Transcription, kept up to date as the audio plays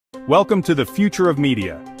Welcome to the future of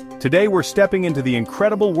media. Today we're stepping into the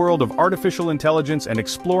incredible world of artificial intelligence and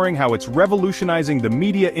exploring how it's revolutionizing the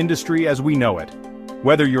media industry as we know it.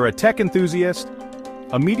 Whether you're a tech enthusiast,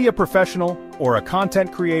 a media professional, or a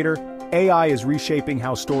content creator, AI is reshaping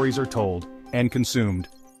how stories are told and consumed.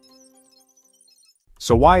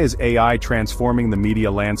 So why is AI transforming the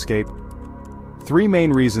media landscape? Three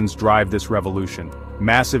main reasons drive this revolution: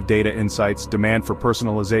 massive data insights, demand for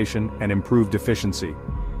personalization, and improved efficiency.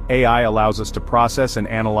 AI allows us to process and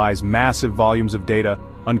analyze massive volumes of data,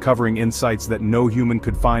 uncovering insights that no human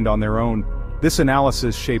could find on their own. This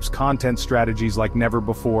analysis shapes content strategies like never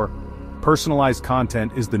before. Personalized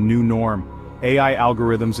content is the new norm. AI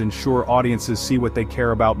algorithms ensure audiences see what they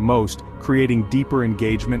care about most, creating deeper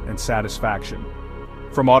engagement and satisfaction.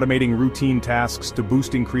 From automating routine tasks to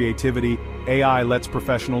boosting creativity, AI lets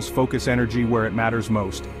professionals focus energy where it matters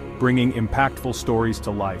most, bringing impactful stories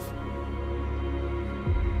to life.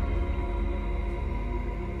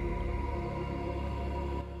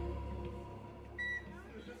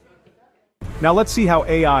 Now let's see how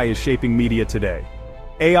AI is shaping media today.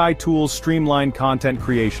 AI tools streamline content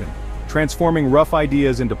creation, transforming rough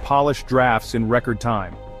ideas into polished drafts in record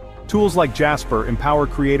time. Tools like Jasper empower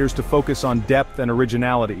creators to focus on depth and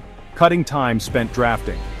originality, cutting time spent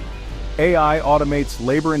drafting. AI automates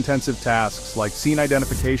labor-intensive tasks like scene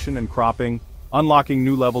identification and cropping, unlocking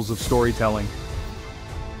new levels of storytelling.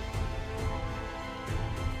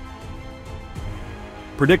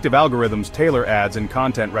 Predictive algorithms tailor ads and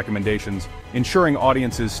content recommendations, ensuring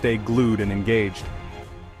audiences stay glued and engaged.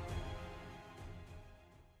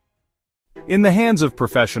 In the hands of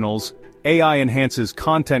professionals, AI enhances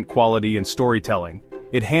content quality and storytelling.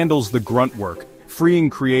 It handles the grunt work,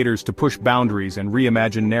 freeing creators to push boundaries and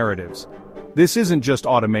reimagine narratives. This isn't just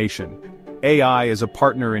automation. AI is a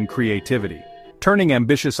partner in creativity, turning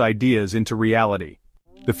ambitious ideas into reality.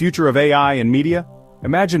 The future of AI in media?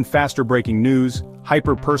 Imagine faster breaking news,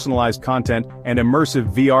 hyper-personalized content, and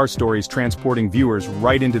immersive VR stories transporting viewers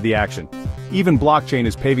right into the action. Even blockchain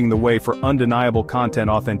is paving the way for undeniable content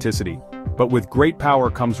authenticity. But with great power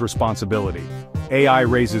comes responsibility. AI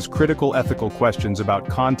raises critical ethical questions about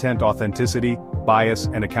content authenticity, bias,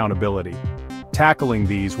 and accountability. Tackling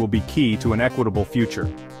these will be key to an equitable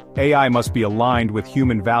future. AI must be aligned with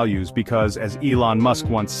human values because, as Elon Musk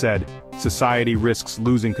once said, society risks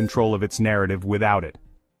losing control of its narrative without it.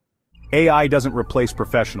 AI doesn't replace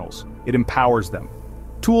professionals, it empowers them.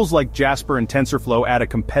 Tools like Jasper and TensorFlow add a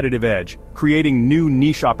competitive edge, creating new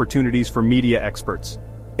niche opportunities for media experts.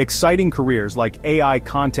 Exciting careers like AI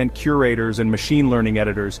content curators and machine learning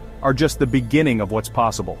editors are just the beginning of what's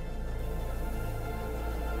possible.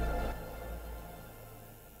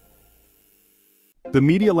 The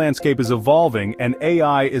media landscape is evolving and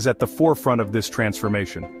AI is at the forefront of this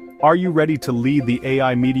transformation. Are you ready to lead the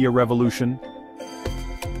AI media revolution?